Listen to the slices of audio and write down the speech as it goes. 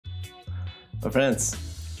My friends,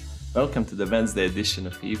 welcome to the Wednesday edition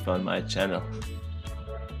of FIFA on my channel.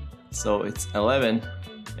 So it's 11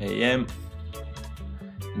 AM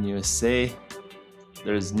in USA.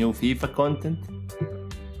 There's new FIFA content,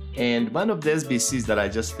 and one of the SBCs that I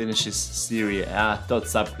just finished is SERIE A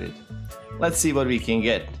TOTS upgrade. Let's see what we can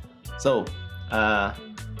get. So I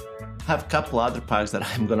have a couple other packs that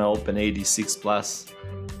I'm gonna open, 86 plus,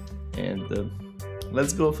 and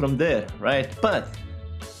let's go from there, right? But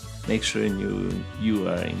make sure you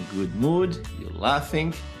are in good mood, you're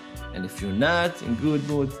laughing, and if you're not in good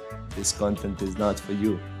mood, this content is not for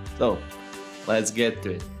you. So let's get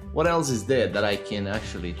to it. What else is there that I can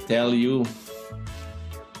actually tell you?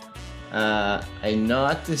 I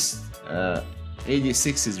noticed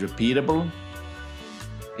 86 is repeatable.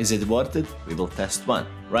 Is it worth it? We will test one,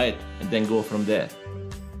 right? And then go from there.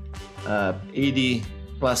 80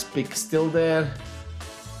 plus pick still there.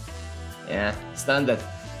 Yeah, standard.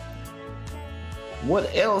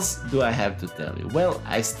 What else do I have to tell you? Well,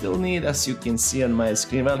 I still need, as you can see on my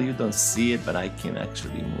screen, well, you don't see it, but I can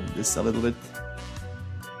actually move this a little bit.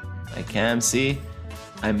 I can see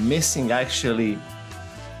I'm missing actually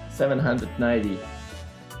 790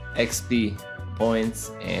 XP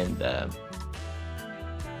points, and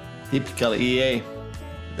typical EA,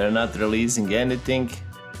 they're not releasing anything,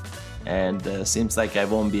 and seems like I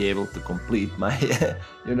won't be able to complete my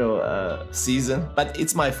season, but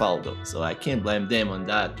it's my fault though, so I can't blame them on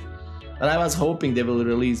that. But I was hoping they will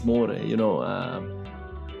release more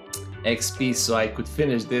XP so I could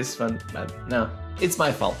finish this one, but no, it's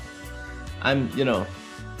my fault. I'm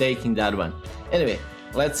taking that one. Anyway,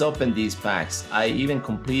 let's open these packs. I even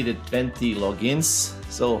completed 20 logins,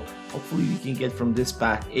 so hopefully we can get from this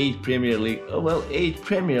pack 8 Premier League. Oh well, 8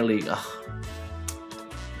 Premier League.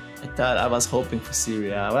 I was hoping for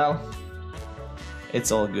SERIE A. Well,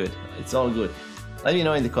 it's all good. It's all good. Let me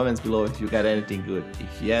know in the comments below if you got anything good.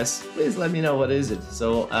 If yes, please let me know what is it.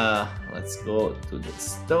 So let's go to the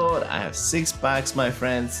store. I have 6 packs, my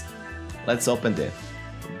friends. Let's open them.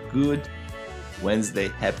 Good Wednesday,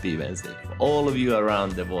 happy Wednesday for all of you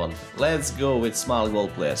around the world. Let's go with small goal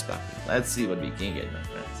players pack. Let's see what we can get, my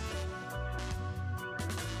friends.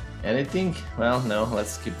 Anything? Well, no,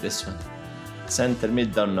 let's skip this one. Center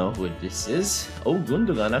mid, don't know who this is. Oh,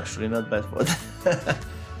 Gundogan, actually not bad for that.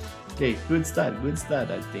 Okay, good start,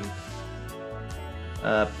 I think.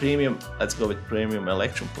 Premium, let's go with premium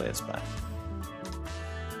election players pack.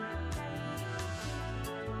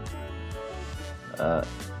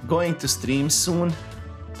 Going to stream soon,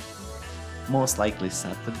 most likely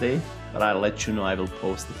Saturday, but I'll let you know. I will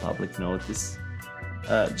post the public notice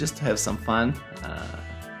just to have some fun.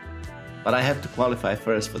 But I have to qualify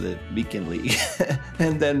first for the weekend league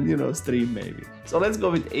and then stream maybe. So let's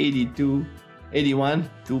go with 81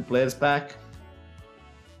 2 players pack.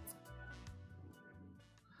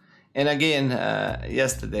 And again,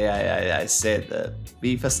 yesterday I said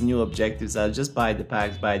FIFA's new objectives are just buy the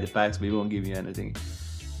packs, we won't give you anything.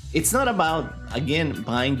 It's not about, again,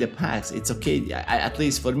 buying the packs. It's okay, at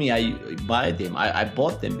least for me, I buy them. I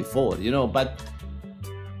bought them before, but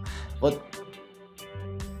what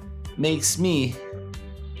makes me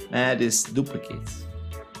mad is duplicates.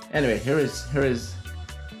 Anyway, here is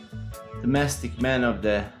domestic man of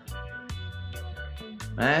the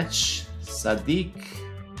match, Sadiq.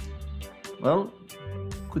 Well,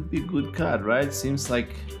 could be a good card, right? Seems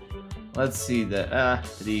like, let's see, the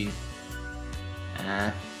 3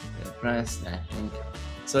 press, I think.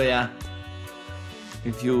 So yeah,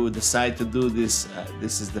 if you decide to do this,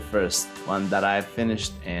 this is the first one that I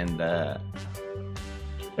finished, and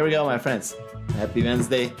here we go, my friends. Happy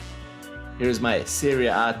Wednesday. Here's my SERIE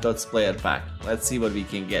A TOTS player pack. Let's see what we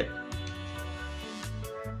can get.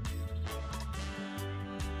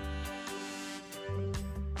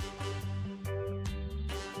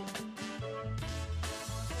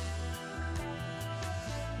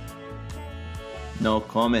 No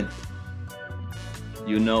comment.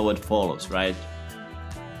 You know what follows, right?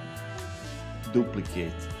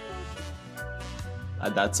 Duplicate.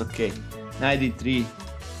 That's okay. 93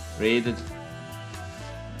 rated.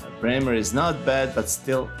 Bremer is not bad, but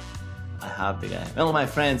still I have the guy. Well, my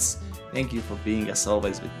friends, thank you for being as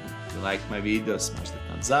always with me. If you like my videos, smash the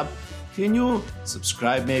thumbs up. If you're new,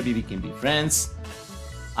 subscribe, maybe we can be friends.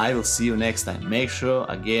 I will see you next time. Make sure,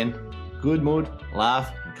 again, good mood,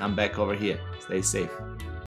 laugh, and come back over here. Stay safe.